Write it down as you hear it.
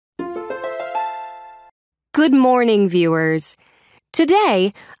Good morning, viewers.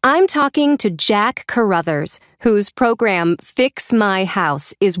 Today, I'm talking to Jack Carruthers, whose program Fix My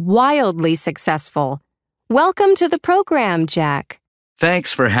House is wildly successful. Welcome to the program, Jack.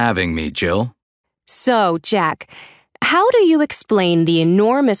 Thanks for having me, Jill. So, Jack, how do you explain the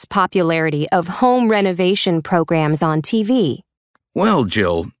enormous popularity of home renovation programs on TV? Well,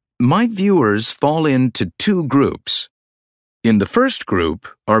 Jill, my viewers fall into two groups. In the first group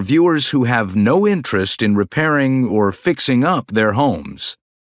are viewers who have no interest in repairing or fixing up their homes.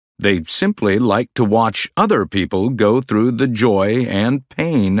 They simply like to watch other people go through the joy and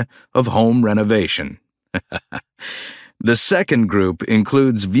pain of home renovation. The second group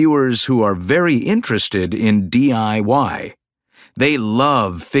includes viewers who are very interested in DIY. They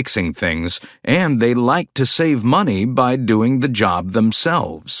love fixing things, and they like to save money by doing the job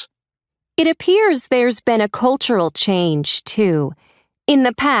themselves. It appears there's been a cultural change, too. In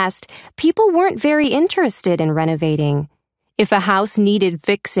the past, people weren't very interested in renovating. If a house needed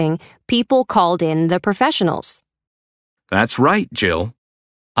fixing, people called in the professionals. That's right, Jill.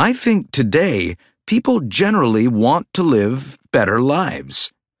 I think today, people generally want to live better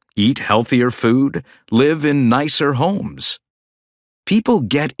lives, eat healthier food, live in nicer homes. People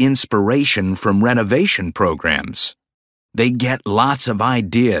get inspiration from renovation programs. They get lots of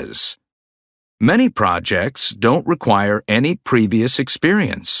ideas. Many projects don't require any previous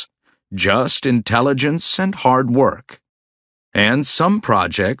experience, just intelligence and hard work. And some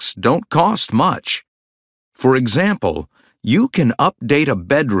projects don't cost much. For example, you can update a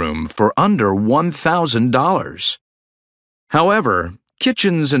bedroom for under $1,000. However,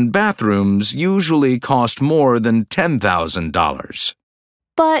 kitchens and bathrooms usually cost more than $10,000.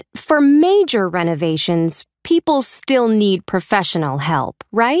 But for major renovations, people still need professional help,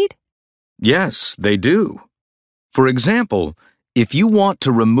 right? Yes, they do. For example, if you want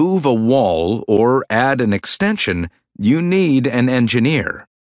to remove a wall or add an extension, you need an engineer.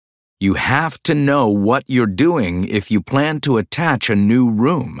 You have to know what you're doing if you plan to attach a new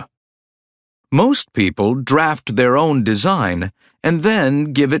room. Most people draft their own design and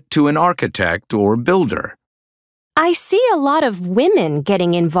then give it to an architect or builder. I see a lot of women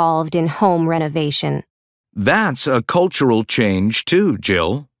getting involved in home renovation. That's a cultural change too,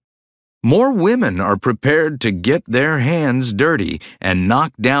 Jill. More women are prepared to get their hands dirty and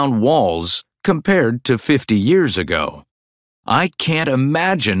knock down walls compared to 50 years ago. I can't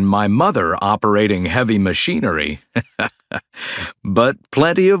imagine my mother operating heavy machinery. But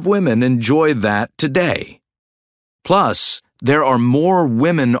plenty of women enjoy that today. Plus, there are more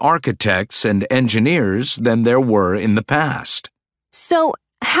women architects and engineers than there were in the past. So,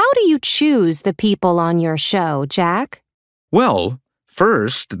 how do you choose the people on your show, Jack? Well,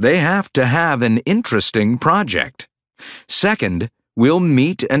 first, they have to have an interesting project. Second, we'll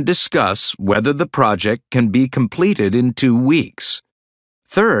meet and discuss whether the project can be completed in 2 weeks.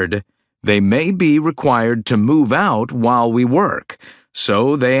 Third, they may be required to move out while we work,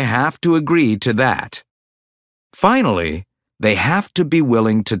 so they have to agree to that. Finally, they have to be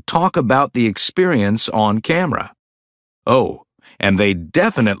willing to talk about the experience on camera. Oh, and they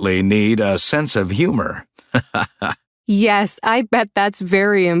definitely need a sense of humor. Yes, I bet that's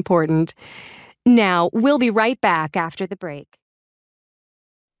very important. Now, we'll be right back after the break.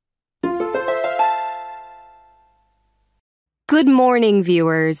 Good morning,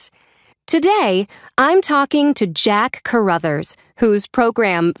 viewers. Today, I'm talking to Jack Carruthers, whose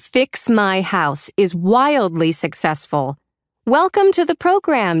program Fix My House is wildly successful. Welcome to the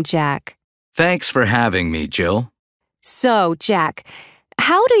program, Jack. Thanks for having me, Jill. So, Jack,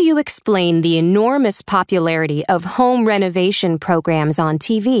 how do you explain the enormous popularity of home renovation programs on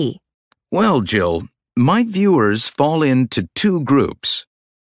TV? Well, Jill, my viewers fall into two groups.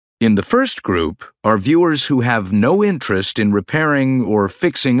 In the first group are viewers who have no interest in repairing or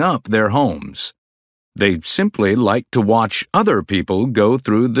fixing up their homes. They simply like to watch other people go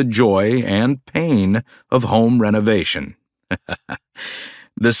through the joy and pain of home renovation.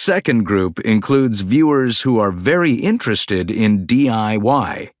 The second group includes viewers who are very interested in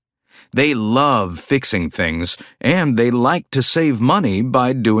DIY. They love fixing things, and they like to save money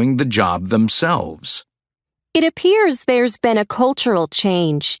by doing the job themselves. It appears there's been a cultural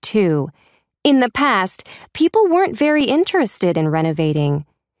change, too. In the past, people weren't very interested in renovating.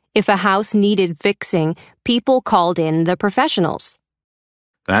 If a house needed fixing, people called in the professionals.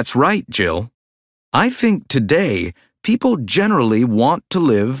 That's right, Jill. I think today, people generally want to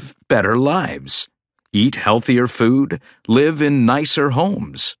live better lives, eat healthier food, live in nicer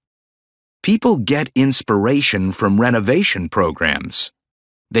homes. People get inspiration from renovation programs.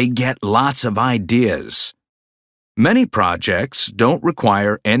 They get lots of ideas. Many projects don't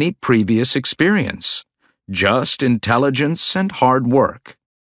require any previous experience, just intelligence and hard work.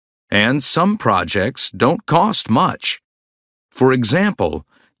 And some projects don't cost much. For example,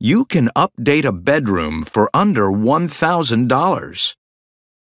 you can update a bedroom for under $1,000.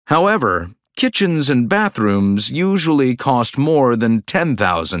 However, kitchens and bathrooms usually cost more than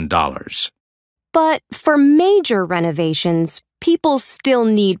 $10,000. But for major renovations, people still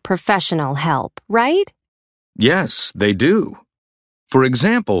need professional help, right? Yes, they do. For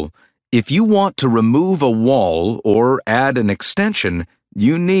example, if you want to remove a wall or add an extension,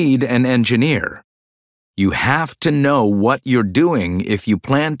 you need an engineer. You have to know what you're doing if you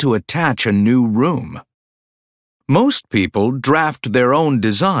plan to attach a new room. Most people draft their own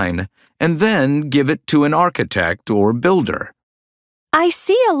design and then give it to an architect or builder. I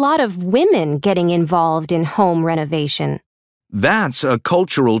see a lot of women getting involved in home renovation. That's a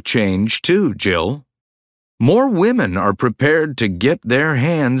cultural change too, Jill. More women are prepared to get their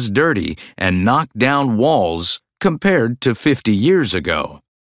hands dirty and knock down walls compared to 50 years ago.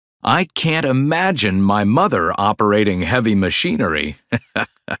 I can't imagine my mother operating heavy machinery.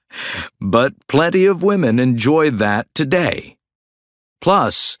 But plenty of women enjoy that today.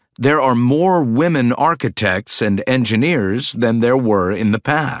 Plus, there are more women architects and engineers than there were in the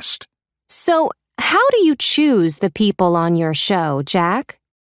past. So, how do you choose the people on your show, Jack?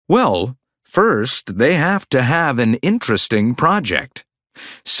 Well, first, they have to have an interesting project.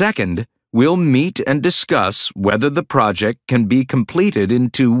 Second, we'll meet and discuss whether the project can be completed in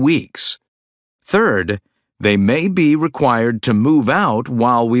 2 weeks. Third, they may be required to move out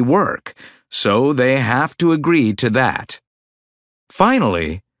while we work, so they have to agree to that.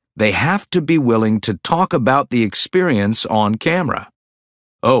 Finally, they have to be willing to talk about the experience on camera.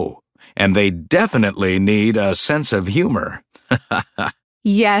 Oh, and they definitely need a sense of humor.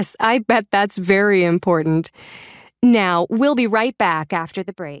 Yes, I bet that's very important. Now, we'll be right back after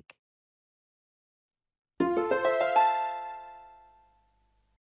the break.